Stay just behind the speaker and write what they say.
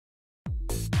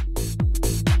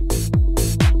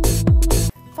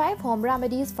5 Home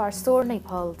remedies for sore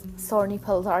nipples. Sore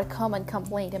nipples are a common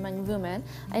complaint among women.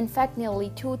 In fact, nearly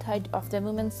two-thirds of the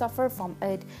women suffer from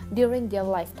it during their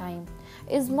lifetime.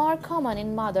 It is more common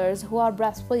in mothers who are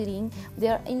breastfeeding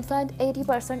their infant.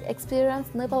 80%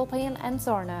 experience nipple pain and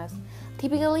soreness.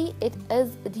 Typically, it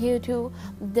is due to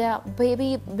the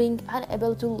baby being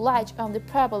unable to latch on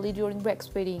properly during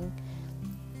breastfeeding.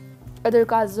 Other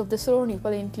causes of the sore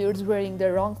nipple includes wearing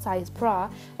the wrong size bra,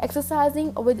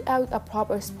 exercising without a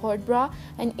proper sport bra,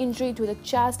 an injury to the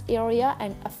chest area,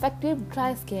 and affected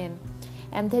dry skin,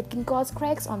 and that can cause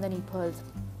cracks on the nipples.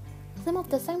 Some of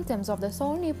the symptoms of the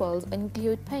sore nipples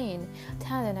include pain,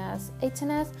 tenderness,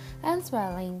 itchiness, and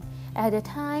swelling. At a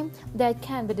time, there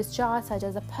can be discharge such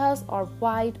as a pus or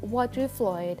white, watery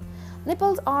fluid.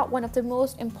 Nipples are one of the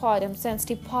most important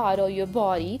sensitive part of your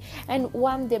body, and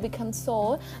when they become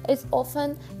sore, it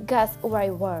often gets very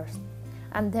worse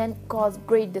and then cause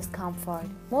great discomfort.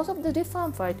 Most of the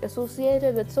discomfort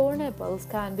associated with sore nipples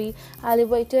can be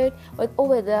alleviated with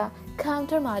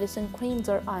over-the-counter medicine creams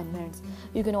or ointments.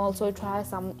 You can also try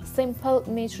some simple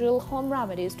natural home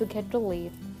remedies to get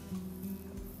relief.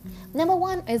 Number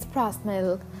 1 is breast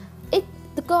milk.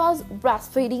 Because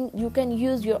breastfeeding, you can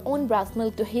use your own breast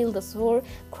milk to heal the sore,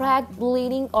 cracked,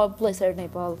 bleeding, or blistered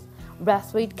nipples.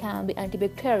 Breastfeed can be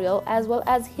antibacterial as well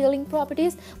as healing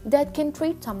properties that can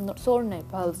treat some sore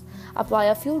nipples. Apply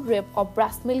a few drips of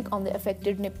breast milk on the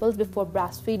affected nipples before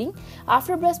breastfeeding.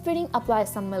 After breastfeeding, apply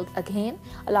some milk again.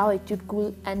 Allow it to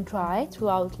cool and dry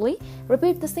throughoutly.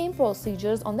 Repeat the same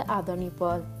procedures on the other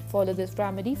nipple. Follow this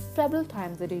remedy several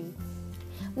times a day.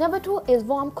 Number 2 is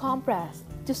warm compress.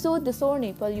 To soothe the sore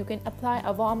nipple, you can apply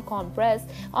a warm compress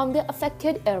on the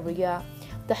affected area.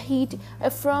 The heat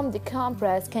from the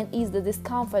compress can ease the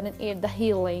discomfort and aid the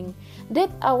healing.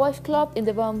 Dip a washcloth in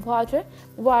the warm water,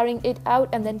 wearing it out,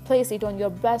 and then place it on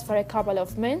your breast for a couple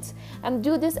of minutes, and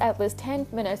do this at least 10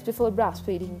 minutes before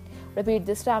breastfeeding. Repeat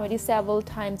this remedy several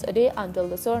times a day until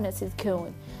the soreness is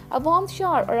gone. A warm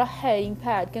shower or a heating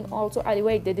pad can also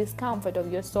alleviate the discomfort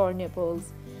of your sore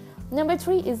nipples. Number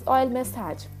 3 is oil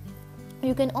massage.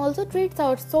 You can also treat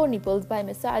sore nipples by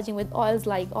massaging with oils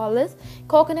like olive,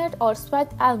 coconut, or sweet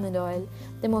almond oil.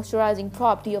 The moisturizing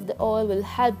property of the oil will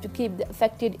help to keep the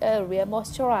affected area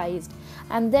moisturized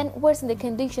and then worsen the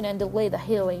condition and delay the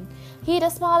healing. Heat a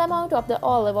small amount of the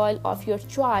olive oil of your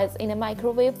choice in a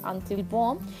microwave until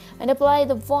warm, and apply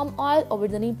the warm oil over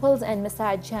the nipples and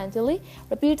massage gently.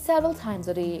 Repeat several times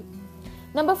a day.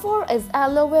 Number 4 is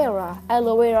aloe vera.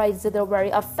 Aloe vera is a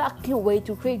very effective way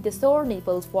to treat the sore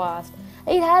nipples fast.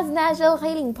 It has natural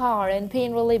healing power and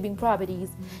pain-relieving properties.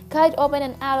 Cut open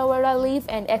an aloe vera leaf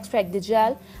and extract the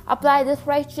gel. Apply the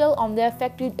fresh gel on the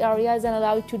affected areas and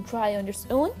allow it to dry on its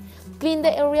own. Clean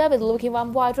the area with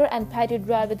lukewarm water and pat it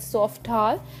dry with soft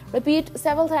towel. Repeat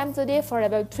several times a day for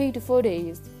about 3 to 4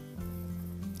 days.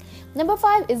 Number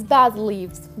 5 is basil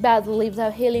leaves. Basil leaves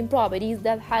have healing properties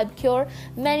that help cure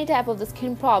many types of the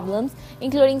skin problems,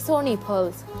 including sore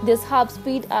nipples. This helps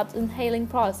speed up the healing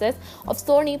process of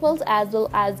sore nipples as well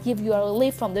as give you a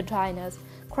relief from the dryness,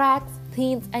 cracks,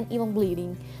 pains, and even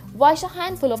bleeding. Wash a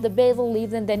handful of the basil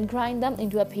leaves and then grind them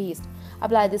into a paste.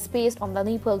 Apply this paste on the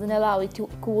nipples and allow it to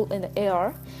cool in the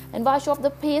air. And wash off the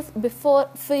paste before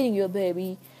feeding your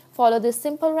baby. Follow this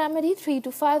simple remedy 3 to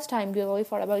 5 times daily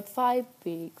for about 5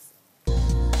 weeks.